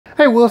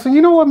Hey Wilson,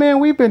 you know what, man?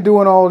 We've been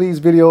doing all these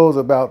videos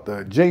about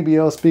the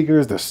JBL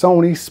speakers, the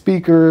Sony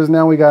speakers.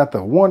 Now we got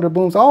the Wonder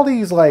Booms, all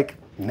these like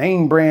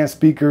name brand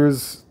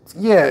speakers.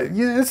 Yeah,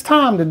 it's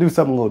time to do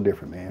something a little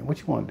different, man. What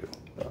you want to do?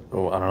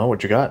 Oh, I don't know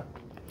what you got.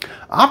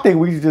 I think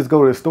we should just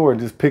go to the store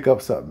and just pick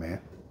up something, man.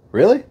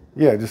 Really?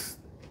 Yeah, just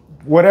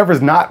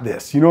whatever's not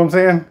this. You know what I'm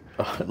saying?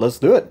 Let's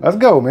do it. Let's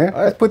go, man.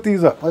 Right. Let's put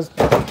these up. Let's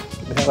get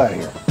the hell out of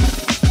here.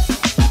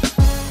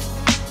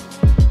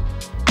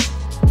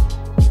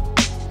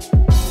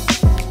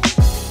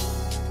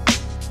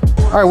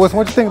 All right, Wilson,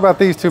 what you think about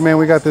these two, man?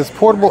 We got this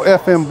portable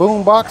FM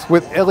boombox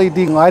with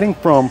LED lighting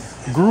from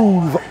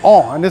Groove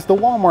On. It's the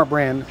Walmart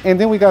brand. And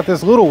then we got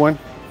this little one.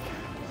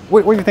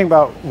 What do you think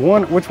about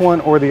one? Which one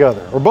or the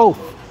other? Or both?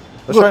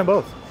 Let's try them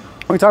both.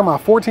 We're talking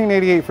about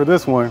 $14.88 for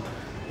this one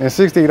and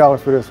 $68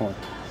 for this one.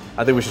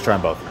 I think we should try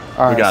them both.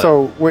 All right,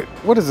 so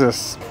what is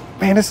this?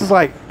 Man, this is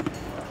like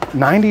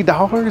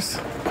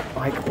 $90?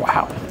 Like,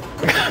 wow.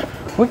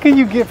 What can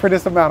you get for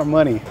this amount of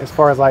money as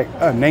far as like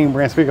a name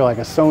brand speaker like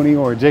a Sony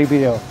or a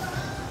JBL?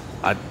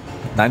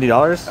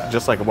 $90?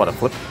 Just like what, a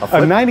flip?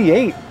 A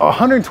 98.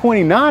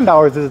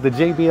 $129 is the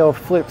JBL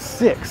Flip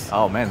 6.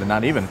 Oh man, they're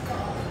not even.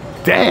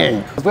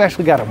 Dang. We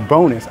actually got a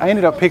bonus. I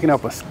ended up picking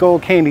up a Skull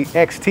Candy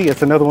XT.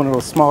 It's another one of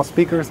those small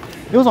speakers.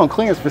 It was on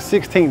clearance for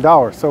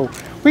 $16. So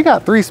we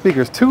got 3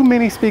 speakers, 2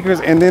 mini speakers,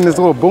 and then this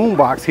little boom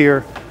box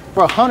here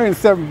for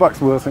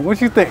 $107, Wilson.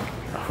 What you think?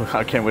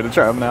 I can't wait to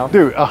try them now.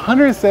 Dude,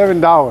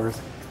 $107,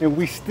 and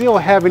we still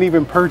haven't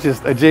even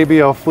purchased a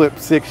JBL Flip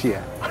 6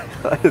 yet.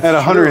 At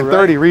 130 true,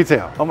 right?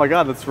 retail. Oh my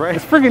God, that's right.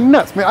 It's freaking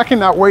nuts, man. I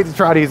cannot wait to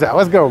try these out.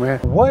 Let's go, man.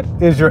 What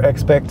is your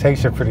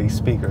expectation for these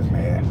speakers,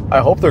 man? I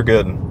hope they're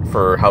good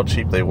for how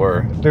cheap they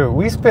were. Dude,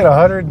 we spent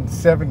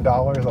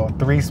 $107 on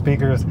 3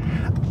 speakers.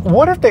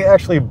 What if they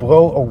actually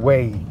blow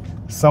away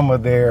some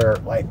of their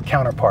like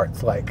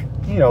counterparts, like,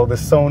 you know, the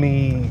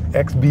Sony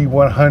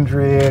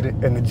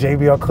XB100 and the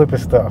JBL Clip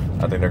and stuff?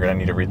 I think they're gonna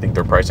need to rethink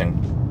their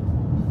pricing.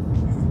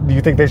 Do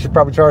you think they should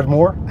probably charge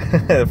more?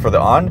 For the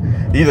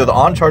Onn? Either the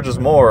Onn charges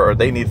more or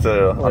they need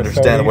to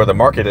understand where the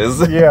market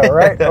is. Yeah,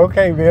 right?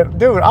 Okay, man.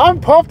 Dude, I'm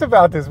pumped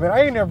about this, man.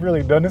 I ain't never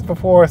really done this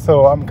before,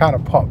 so I'm kind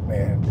of pumped,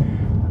 man.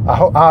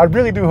 I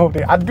really do hope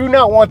I do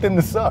not want them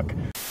to suck.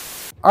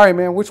 All right,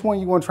 man, which one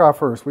you want to try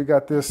first? We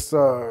got this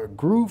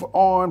Groove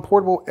On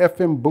Portable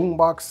FM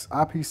Boombox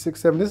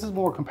IP67. This is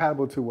more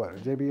compatible to what, a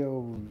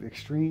JBL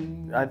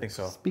Extreme? I think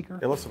so. Speaker?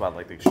 It looks about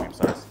like the Extreme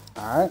size.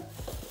 All right.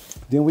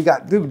 Then we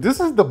got, dude, this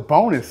is the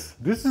bonus.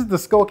 This is the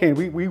Skull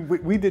Candy.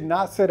 We did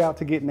not set out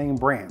to get name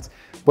brands,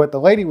 but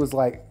the lady was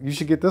like, you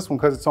should get this one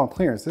because it's on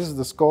clearance. This is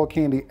the Skull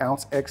Candy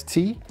Ounce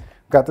XT.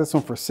 Got this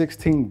one for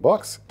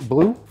 $16,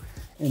 blue.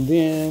 And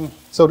then,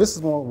 so this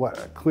is more what,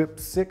 a Clip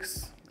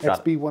 6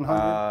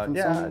 XB100 from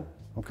yeah, Sony?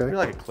 Okay. Maybe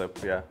like a Clip,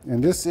 yeah.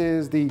 And this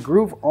is the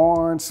Groove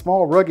On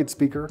Small Rugged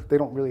Speaker. They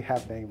don't really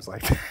have names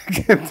like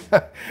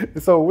that.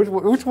 So which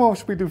one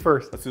should we do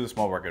first? Let's do the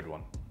small rugged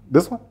one.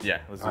 This one? Yeah,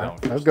 let's do All that right, one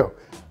first. let's go.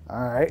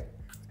 All right.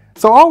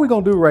 So all we're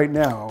gonna do right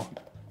now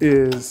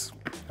is,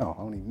 oh, I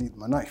don't even need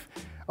my knife.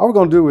 All we're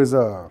gonna do is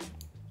turn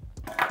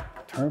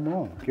them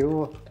on. Get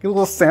a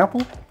little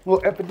sample, a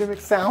little Epidemic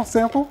sound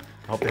sample.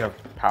 I hope they have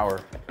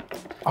power.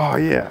 Oh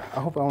yeah, I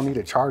hope I don't need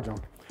to charge them.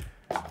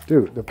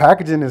 Dude, the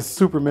packaging is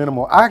super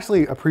minimal. I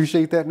actually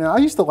appreciate that now. I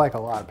used to like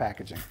a lot of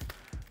packaging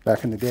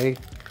back in the day.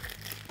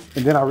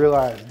 And then I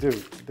realized,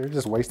 dude, they're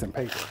just wasting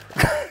paper.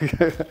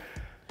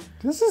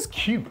 This is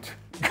cute.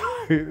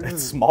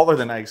 It's smaller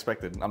than I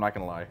expected, I'm not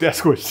gonna lie.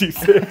 That's what she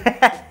said.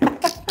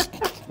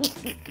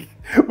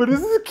 But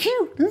this is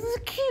cute. This is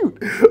cute.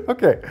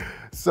 Okay,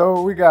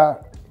 so we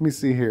got, let me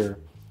see here.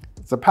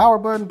 It's a power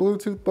button,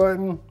 Bluetooth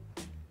button.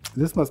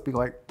 This must be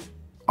like,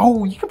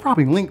 oh, you can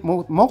probably link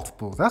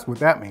multiples. That's what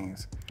that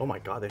means. Oh my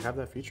God, they have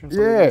that feature in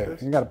Yeah, like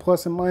this? you got a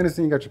plus and minus,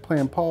 and you got your play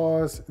and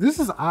pause.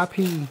 This is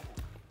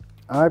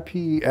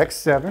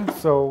IPX7,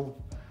 so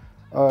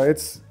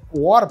it's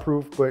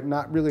waterproof, but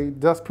not really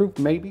dust-proof,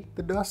 maybe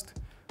the dust.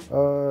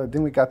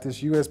 Then we got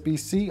this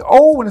USB-C.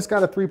 Oh, and it's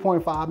got a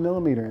 3.5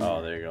 millimeter in there.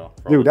 Oh, there you go.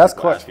 Dude, that's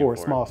clutch for a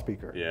small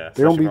speaker. Yeah,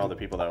 they don't especially for all the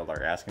people that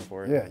are asking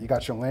for it. Yeah, you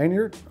got your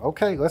lanyard.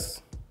 Okay,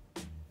 let's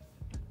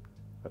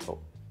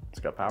hope. It's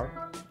got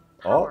power.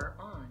 Power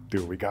on.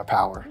 Dude, we got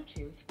power.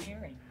 Bluetooth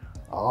pairing.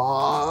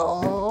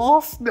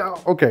 Oh, no.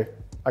 Okay,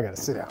 I gotta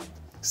sit down.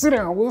 Sit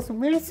down, Wilson,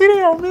 man. Sit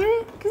down,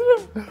 man.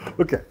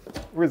 Okay,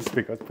 where's the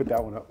speaker? Let's put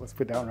that one up. Let's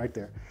put that one right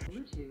there.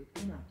 Bluetooth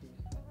connected.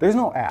 There's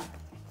no app.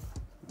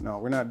 No,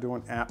 we're not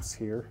doing apps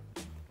here.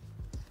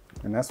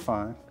 And that's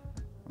fine.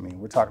 I mean,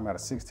 we're talking about a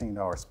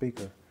 $16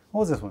 speaker.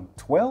 What was this one?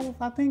 12,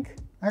 I think,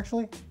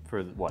 actually?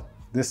 For what?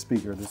 This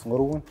speaker, this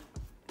little one.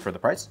 For the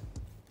price?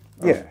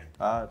 Yeah.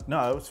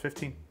 No, it was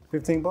 15.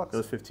 15 bucks? It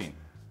was 15.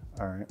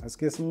 All right, let's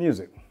get some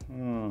music.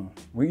 You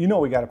know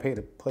we got to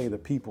play the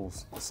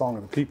people's song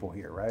of the people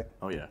here, right?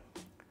 Oh yeah.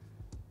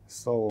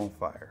 Soul on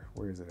Fire.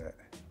 Where is it at?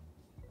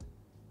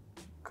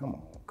 Come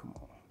on, come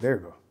on. There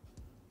you go.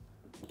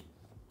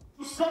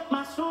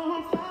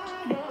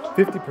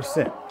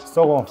 50%.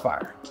 Soul on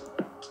Fire.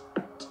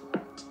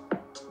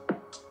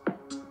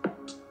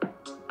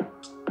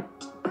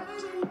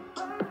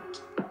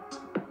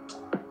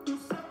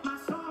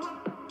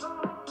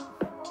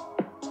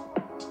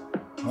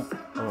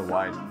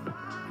 wide.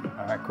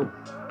 All right, cool.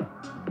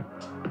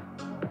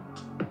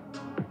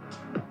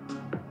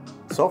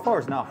 So far,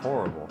 it's not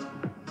horrible.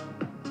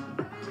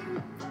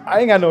 I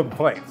ain't got no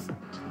complaints.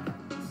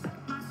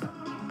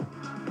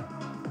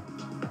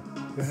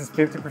 This is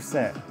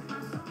 50%.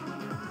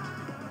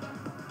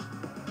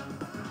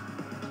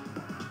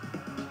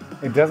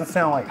 It doesn't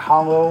sound like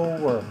hollow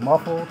or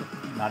muffled.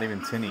 Not even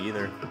tinny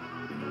either.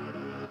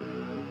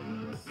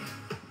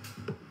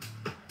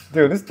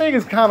 Dude, this thing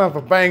is kind of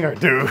a banger,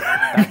 dude.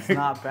 That's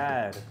not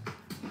bad.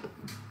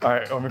 All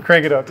right, I'm gonna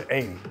crank it up to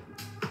 80.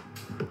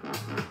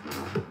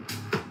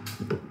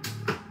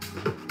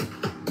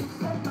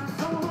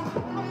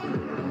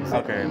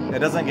 Okay, it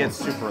doesn't get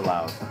super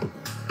loud.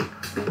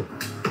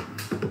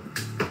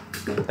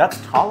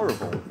 That's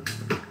tolerable.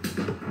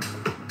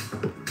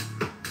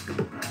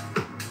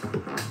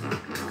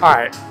 All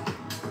right,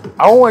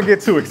 I don't want to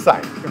get too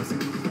excited. Let me see.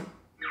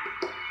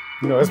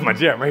 You know, this is my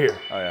jam right here.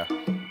 Oh yeah.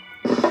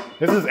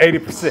 This is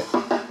 80%.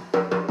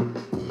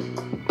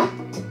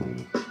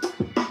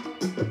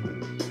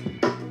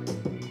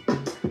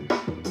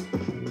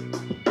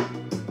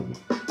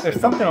 There's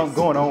something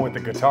going on with the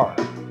guitar.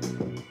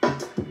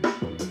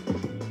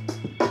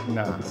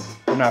 Nah,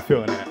 I'm not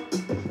feeling that.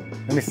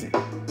 Let me see.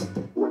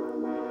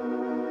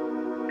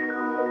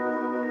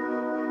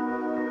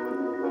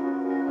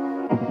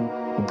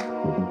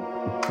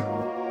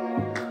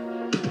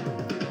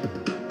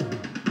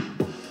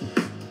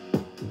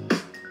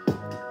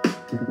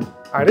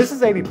 All right, this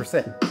is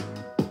 80%.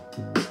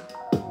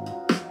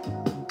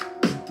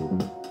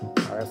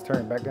 All right, let's turn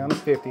it back down to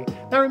 50.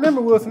 Now remember,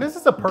 Wilson, this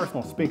is a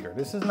personal speaker.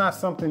 This is not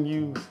something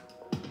you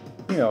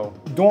know,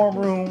 dorm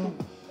room,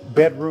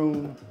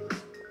 bedroom,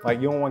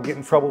 like you don't want to get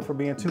in trouble for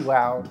being too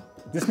loud.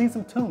 Just need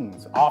some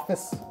tunes,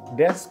 office,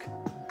 desk,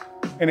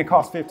 and it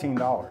costs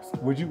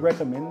 $15. Would you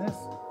recommend this?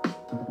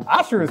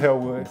 I sure as hell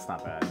would. It's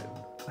not bad.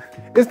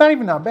 It's not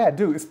even not bad,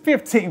 dude. It's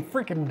 $15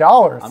 freaking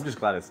dollars. I'm just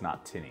glad it's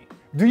not tinny.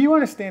 Do you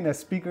understand that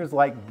speakers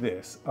like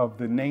this, of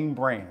the name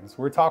brands,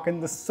 we're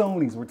talking the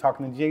Sonys, we're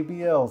talking the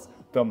JBLs,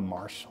 the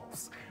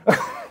Marshalls,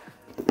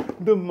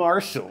 the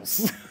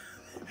Marshalls,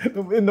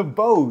 and the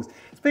Bose.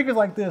 Speakers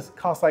like this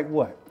cost like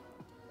what?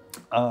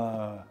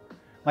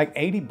 Like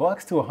 $80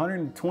 to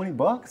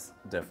 $120?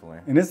 Definitely.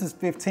 And this is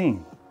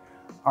 15.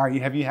 All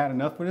right, have you had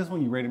enough for this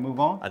one? You ready to move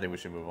on? I think we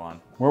should move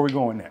on. Where are we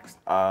going next?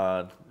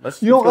 Let's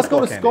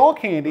go to Skull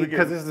Candy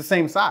because it's the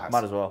same size.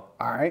 Might as well.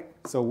 All right,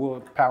 so we'll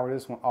power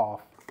this one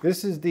off.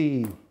 This is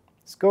the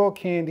Skull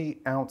Candy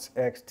Ounce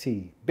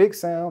XT. Big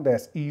sound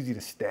that's easy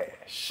to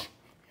stash.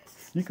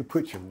 You could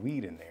put your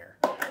weed in there.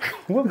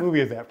 What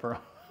movie is that from?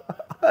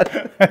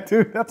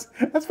 Dude, that's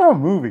from a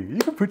movie. You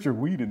can put your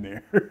weed in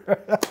there.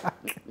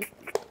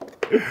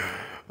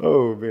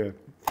 Oh, man.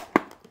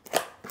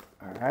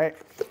 All right.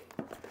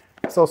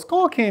 So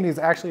Skull Candy is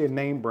actually a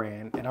name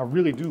brand, and I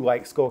really do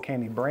like Skull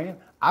Candy brand.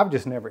 I've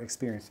just never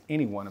experienced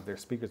any one of their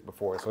speakers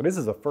before, so this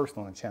is a first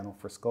on the channel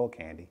for Skull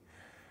Candy.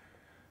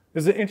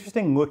 It's an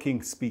interesting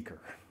looking speaker.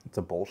 It's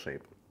a bowl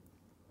shape.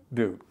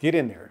 Dude, get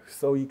in there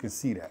so you can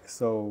see that.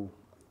 So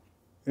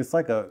it's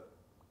like a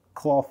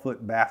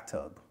clawfoot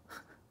bathtub.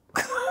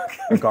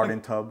 A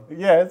garden tub.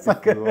 Yeah, it's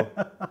like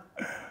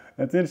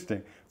that's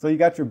interesting. So you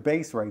got your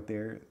base right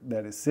there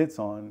that it sits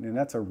on, and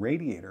that's a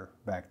radiator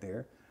back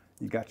there.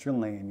 You got your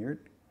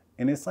lanyard,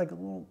 and it's like a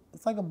bowl.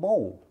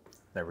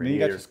 That Then you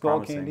got radiator your is Skull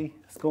promising. Candy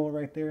skull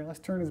right there. Let's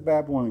turn this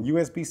bad boy on.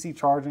 USB-C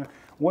charging.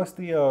 What's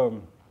the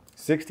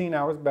 16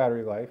 hours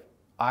battery life?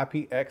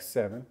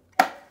 IPX7.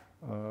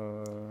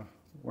 Where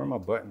are my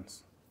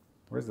buttons?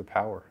 Where's the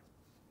power?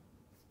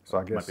 So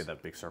I guess Might be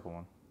that big circle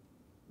one.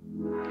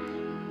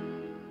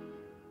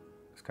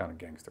 it's kind of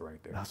gangster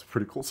right there. That's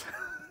pretty cool. So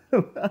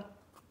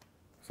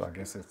I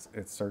guess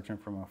it's searching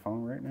for my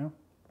phone right now.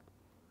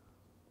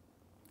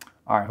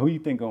 All right, who you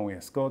think gonna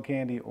win, Skull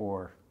Candy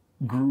or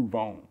Groove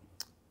On?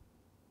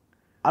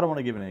 I don't want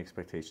to give any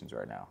expectations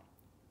right now.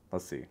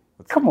 Let's see.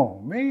 Come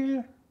on,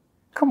 man.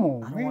 Come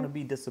on, I don't man. want to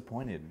be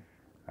disappointed.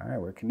 All right,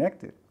 we're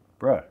connected.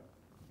 Bruh,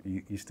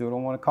 you still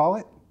don't want to call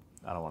it?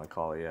 I don't want to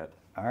call it yet.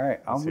 All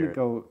right, I'm Let's going hear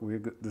to it. go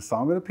with the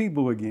Song of the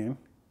People again.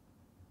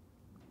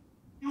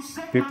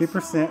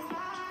 50%.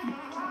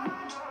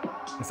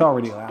 It's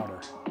already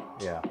louder.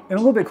 Yeah. And a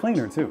little bit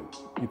cleaner, too.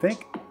 You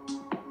think?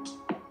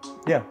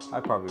 Yeah, I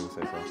probably would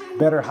say so.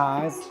 Better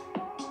highs.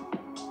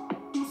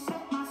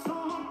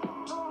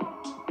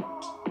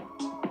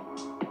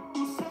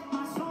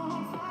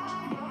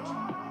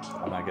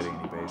 I'm not getting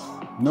any bass.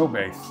 No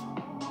bass.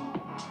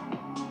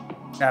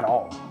 At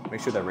all. Make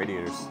sure that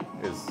radiator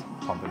is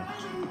pumping.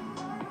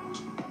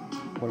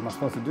 What am I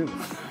supposed to do?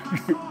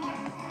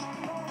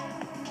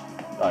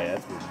 Oh yeah,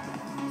 that's weird.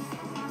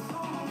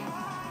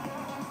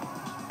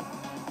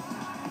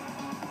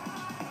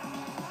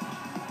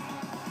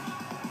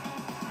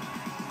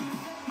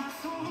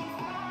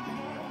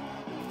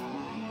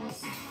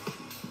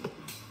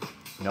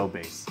 No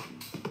bass.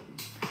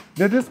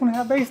 Did this one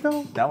have bass,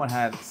 though? That one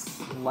had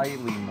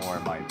slightly more,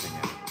 in my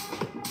opinion.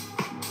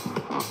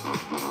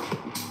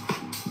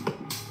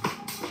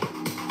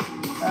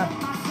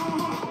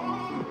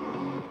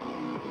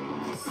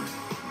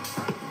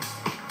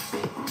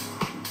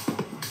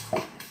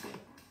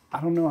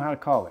 don't know how to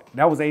call it.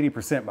 That was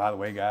 80%, by the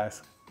way,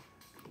 guys.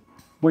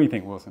 What do you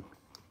think, Wilson?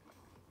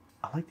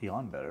 I like the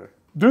On better.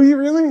 Do you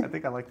really? I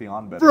think I like the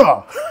On better.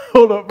 Bro,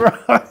 hold up, bro.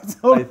 I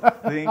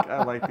think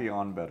I like the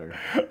On better.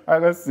 All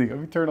right, let's see. Let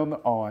me turn on the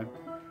On.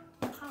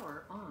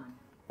 Power on.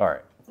 All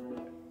right.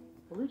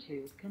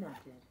 Bluetooth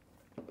connected.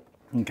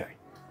 Okay.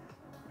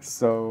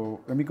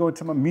 So let me go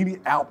into my media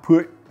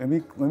output. Let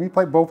me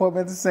play both of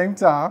them at the same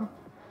time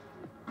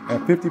at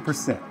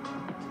 50%.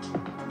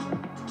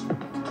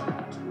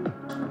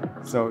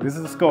 So this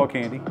is a Skull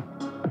Candy.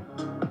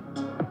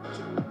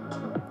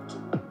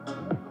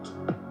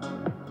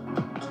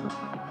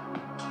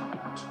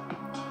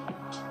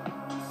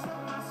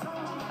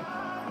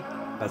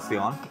 That's the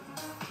On?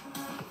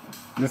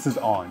 This is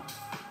On.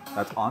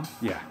 That's On?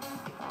 Yeah.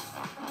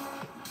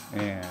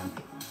 And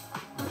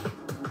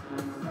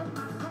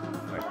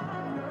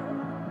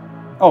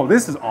oh,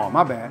 this is On.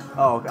 My bad.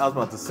 Oh, I was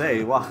about to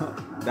say, wow,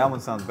 that one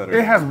sounds better.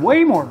 It has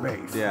way more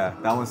bass. Yeah,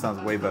 that one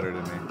sounds way better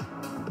to me.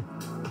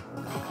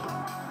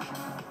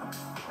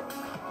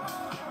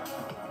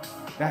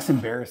 That's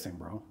embarrassing,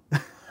 bro.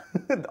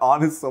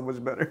 On is so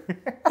much better.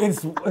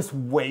 It's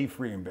way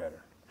freaking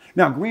better.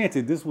 Now,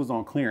 granted, this was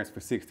on clearance for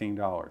 $16.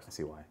 I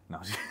see why.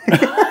 No.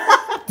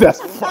 That's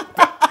fucked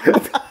up.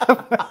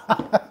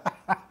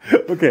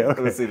 Okay.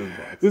 Let's see this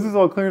box. This is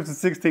on clearance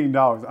for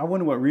 $16. I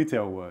wonder what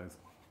retail was.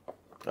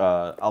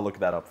 I'll look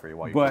that up for you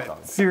while you're talking.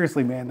 But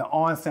seriously, man, the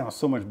On sounds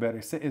so much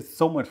better. It's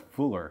so much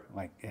fuller.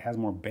 Like, it has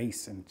more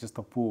bass and just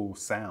a full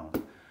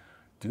sound.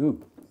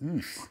 Dude,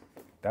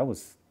 that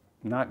was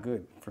not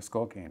good for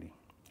Skull Candy.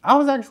 I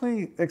was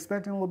actually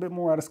expecting a little bit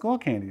more out of Skull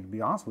Candy, to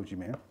be honest with you,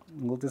 man. I'm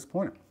a little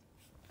disappointed.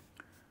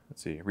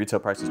 Let's see. Retail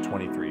price is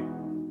 $23.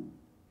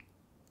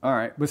 All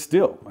right, but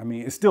still, I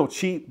mean, it's still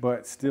cheap,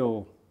 but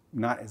still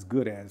not as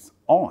good as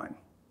On.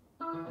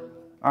 All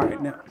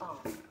right,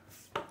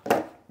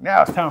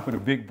 now it's time for the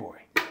big boy.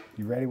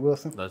 You ready,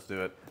 Wilson? Let's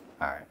do it.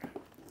 All right.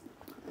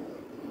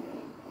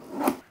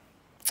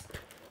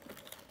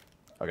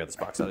 I'll get this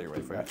box out of your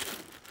way for you.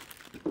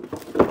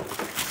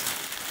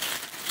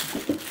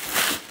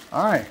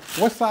 All right,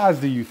 what size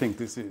do you think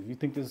this is? You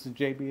think this is a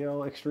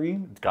JBL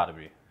Extreme? It's got to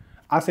be.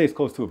 I say it's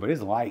close to it, but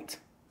it's light.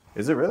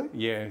 Is it really?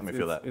 Yeah, Let me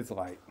feel that. It's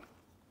light.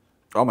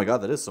 Oh my God,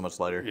 that is so much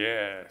lighter.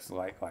 Yeah, it's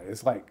light.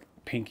 It's like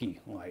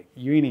pinky. Like,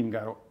 you ain't even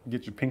got to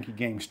get your pinky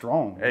game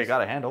strong. Hey, you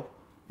got a handle.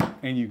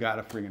 And you got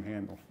a friggin'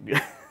 handle.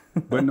 Yeah.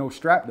 But no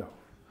strap, though.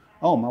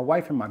 Oh, my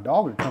wife and my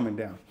dog are coming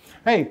down.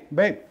 Hey,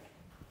 babe.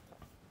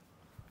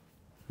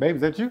 Babe,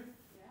 is that you?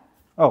 Yeah.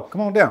 Oh,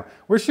 come on down.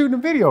 We're shooting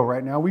a video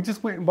right now. We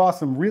just went and bought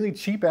some really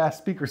cheap-ass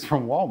speakers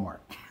from Walmart.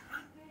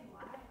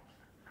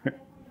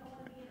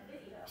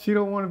 She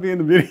don't want to be in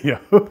the video.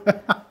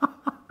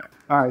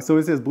 All right, so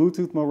it says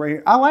Bluetooth mode right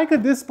here. I like a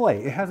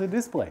display. It has a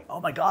display. Oh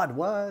my God,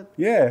 what?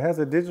 Yeah, it has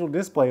a digital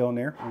display on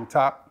there on the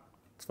top.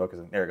 It's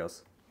focusing. There it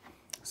goes.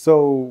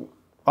 So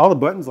all the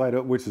buttons light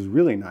up, which is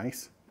really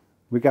nice.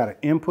 We got an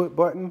input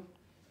button,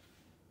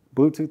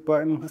 Bluetooth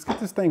button. Let's get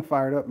this thing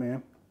fired up,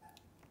 man.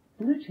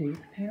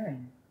 Bluetooth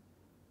pairing.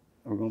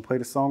 We're gonna play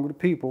the song with the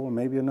people and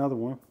maybe another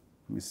one.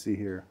 Let me see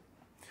here.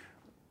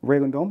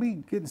 Raylan, don't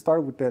be getting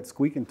started with that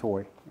squeaking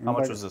toy. How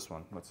much was this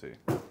one? Let's see.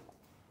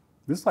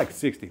 This is like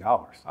 $60.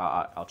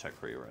 I'll check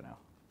for you right now.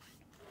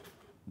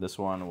 This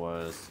one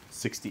was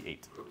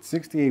 68.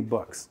 68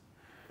 bucks.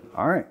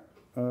 All right.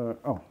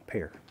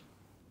 Pair.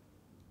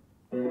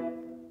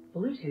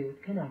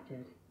 Bluetooth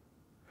connected.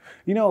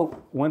 You know,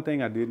 one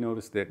thing I did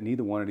notice that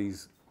neither one of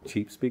these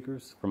cheap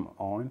speakers from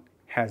On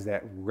has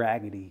that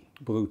raggedy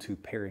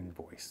Bluetooth pairing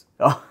voice.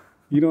 Oh.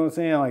 You know what I'm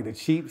saying? Like the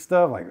cheap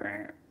stuff, like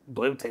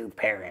Bluetooth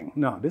pairing.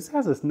 No, this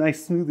has a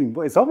nice smoothing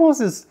voice. It's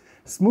almost as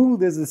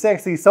smooth as the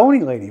sexy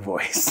Sony lady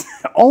voice.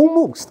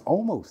 Almost.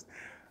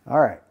 All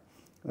right,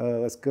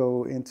 let's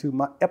go into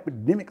my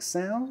epidemic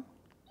sound.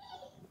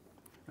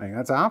 I ain't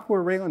got time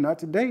for it, Raylan. Not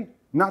today.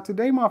 Not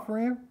today, my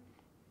friend.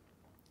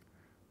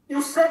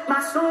 You set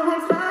my soul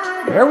on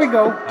fire. There we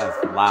go.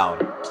 That's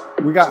loud.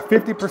 We got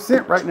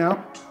 50% right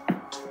now.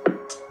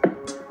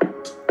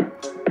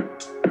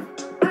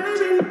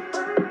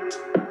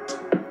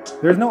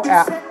 There's no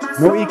app,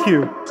 no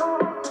EQ.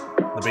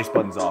 The bass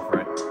button's off,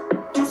 right?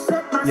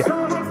 Yeah,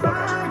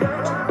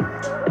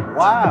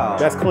 Wow.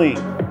 that's clean.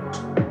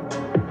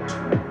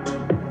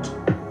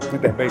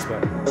 Hit that bass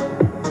button.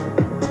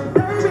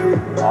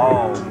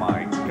 Oh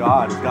my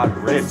God, it's got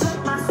rich.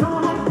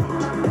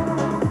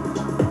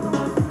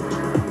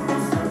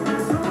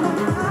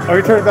 Oh,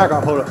 you turn it back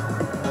on. Hold up.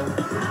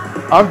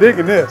 I'm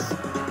digging this.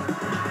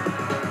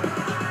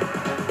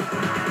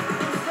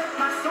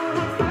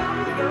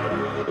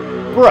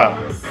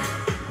 Bruh.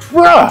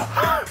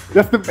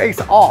 That's the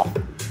bass off.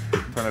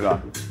 Turn it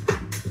on.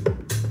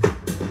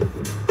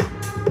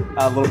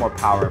 A little more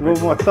power. A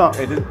little more thump.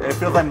 It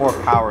feels like more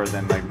power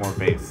than like more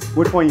bass.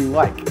 Which one you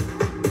like?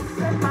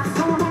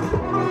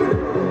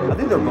 I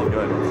think they're both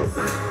good.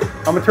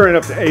 I'm gonna turn it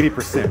up to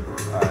 80%.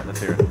 All right, let's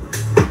hear it.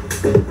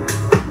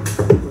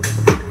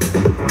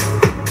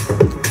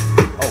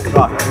 Oh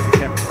God, I think the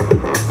camera.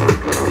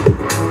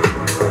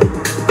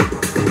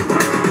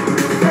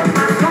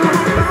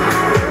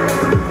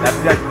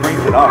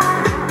 it up.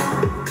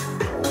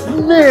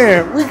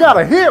 Man, we got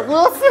a hit,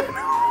 Wilson.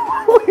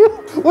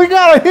 We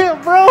got a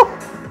hit, bro.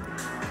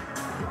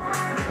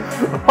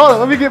 Hold on,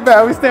 let me get back.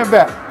 Let me stand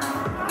back.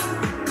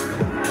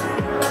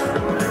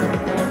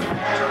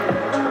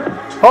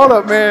 Hold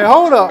up, man.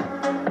 Hold up.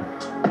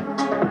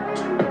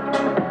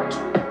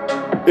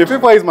 If it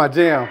plays my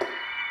jam,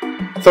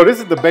 so this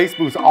is the bass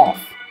boost off.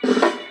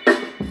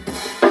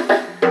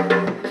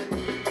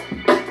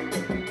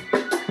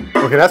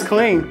 Okay, that's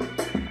clean.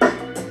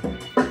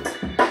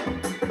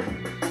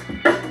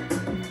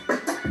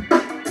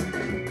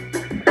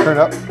 Turn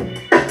up.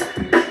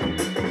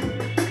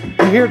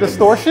 You hear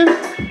distortion?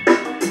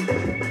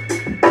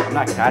 I'm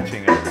not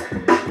catching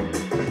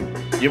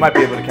it. You might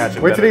be able to catch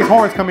it. Wait till these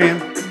horns come in.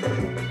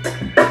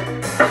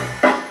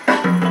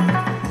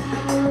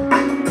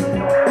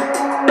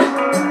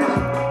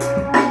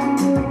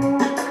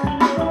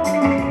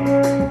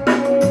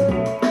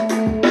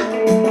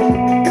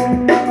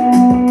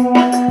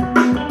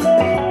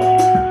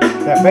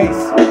 That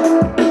bass.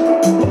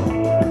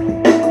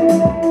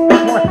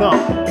 More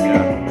thump.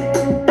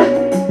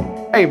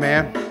 Yeah. Hey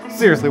man,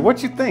 seriously,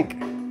 what you think?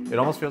 It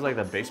almost feels like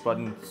the bass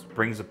button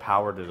brings the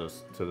power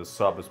to the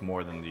sub is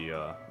more than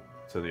the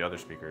to the other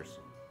speakers.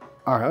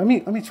 All right,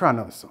 let me try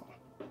another song.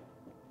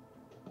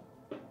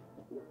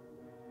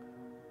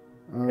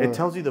 It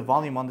tells you the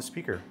volume on the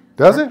speaker.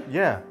 Does it?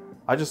 Yeah,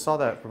 I just saw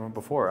that from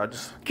before.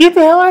 Get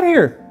the hell out of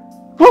here!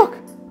 Look.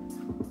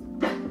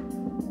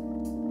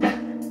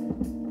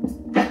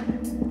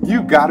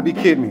 You gotta be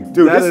kidding me,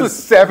 dude. That This was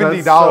is-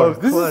 $70. that's so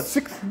This clutch.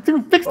 is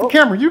dude. Fix the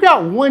camera. You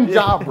got one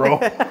job, bro.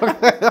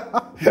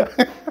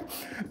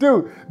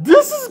 Dude,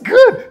 this is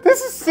good.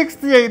 This is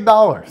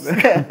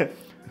 $68.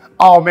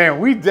 Oh man,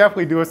 we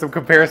definitely doing some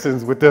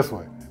comparisons with this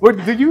one.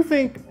 What do you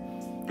think?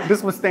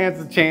 This one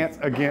stands a chance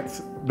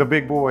against the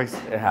big boys?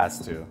 It has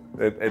to.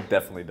 It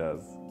definitely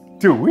does.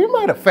 Dude, we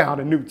might have found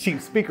a new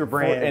cheap speaker For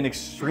brand. an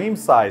extreme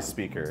size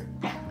speaker.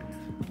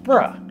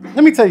 Bruh,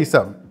 let me tell you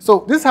something.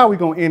 So this is how we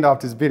gonna end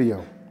off this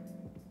video.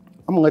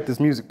 I'm gonna let this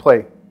music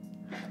play.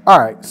 All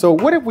right, so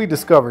what have we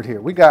discovered here?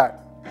 We got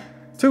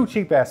two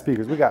cheap ass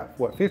speakers. We got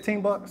what,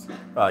 15 bucks?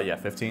 Yeah,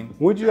 15.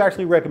 Would you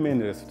actually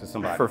recommend this to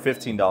somebody? For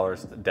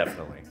 $15,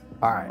 definitely.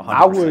 All right, 100%.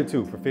 I would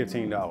too for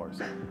 $15.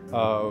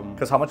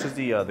 Because how much is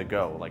the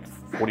Go? Like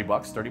 40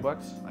 bucks, 30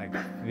 bucks? Like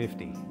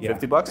 50.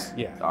 50 bucks?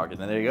 Yeah. Okay,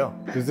 then there you go.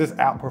 Does this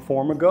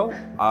outperform a Go?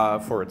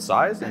 For its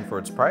size and for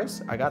its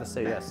price, I gotta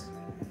say yes.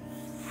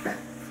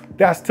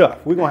 That's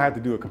tough. We're gonna have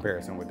to do a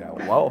comparison with that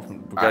one. Well,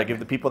 we gotta give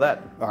the people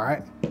that. All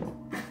right.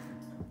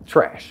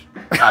 Trash.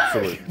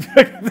 Absolutely.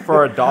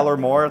 For $1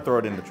 more, throw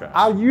it in the trash.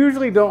 I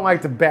usually don't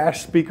like to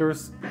bash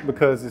speakers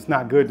because it's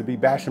not good to be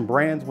bashing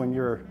brands when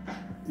you're,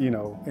 you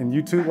know, in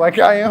YouTube like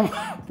I am,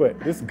 but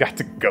this has got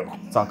to go.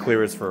 It's on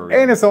clearance for a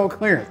reason. And it's on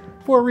clearance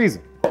for a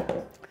reason.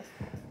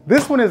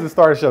 This one is the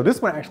start of the show.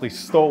 This one actually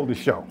stole the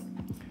show.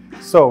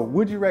 So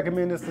would you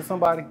recommend this to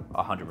somebody?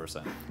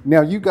 100%.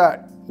 Now you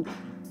got,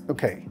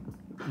 okay,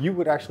 you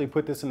would actually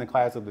put this in the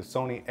class of the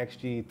Sony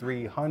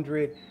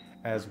XG300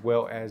 as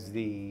well as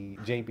the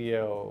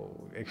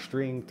JBL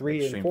Extreme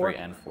 3 Extreme and 4.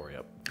 3 and 4,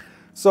 yep.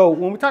 So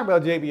when we talk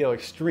about JBL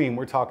Extreme,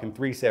 we're talking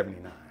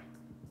 $379.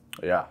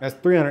 Yeah. That's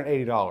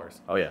 $380.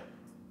 Oh, yeah.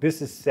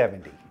 This is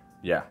 $70.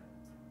 Yeah.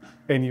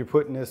 And you're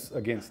putting this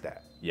against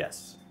that.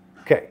 Yes.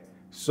 Okay,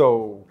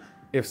 so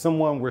if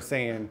someone were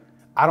saying,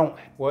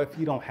 if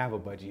you don't have a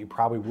budget, you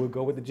probably would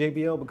go with the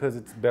JBL because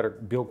it's better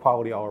build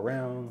quality all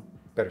around,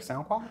 better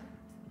sound quality?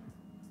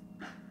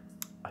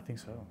 I think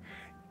so.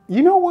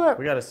 You know what?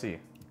 We gotta see.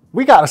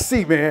 We gotta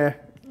see, man.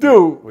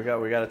 Dude, We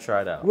gotta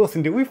try it out.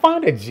 Wilson, did we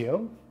find a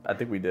gym? I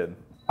think we did.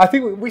 I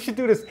think we should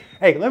do this.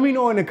 Hey, let me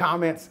know in the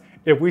comments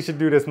if we should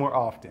do this more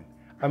often.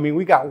 I mean,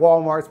 we got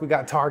Walmarts, we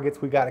got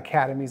Targets, we got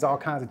Academies, all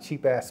kinds of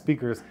cheap ass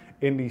speakers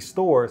in these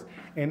stores.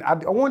 And I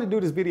wanted to do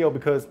this video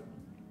because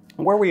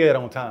where we at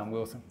on time,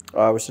 Wilson?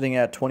 We're sitting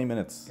at 20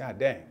 minutes. God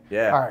dang.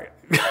 Yeah. All right.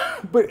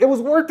 But it was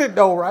worth it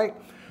though, right?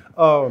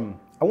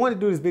 I wanted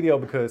to do this video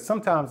because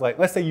sometimes, like,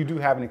 let's say you do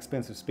have an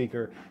expensive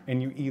speaker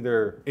and it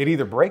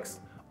either breaks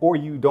or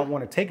you don't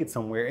want to take it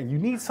somewhere and you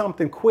need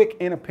something quick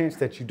in a pinch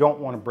that you don't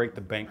want to break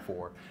the bank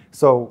for.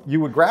 So you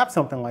would grab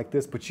something like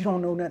this, but you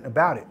don't know nothing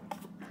about it.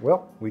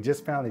 Well, we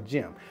just found a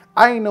gem.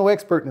 I ain't no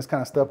expert in this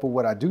kind of stuff, but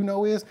what I do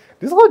know is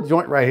this little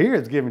joint right here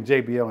is giving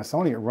JBL and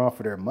Sony a run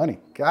for their money.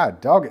 God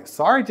dog it.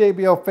 Sorry,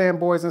 JBL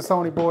fanboys and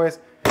Sony boys.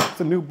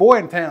 It's a new boy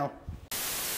in town.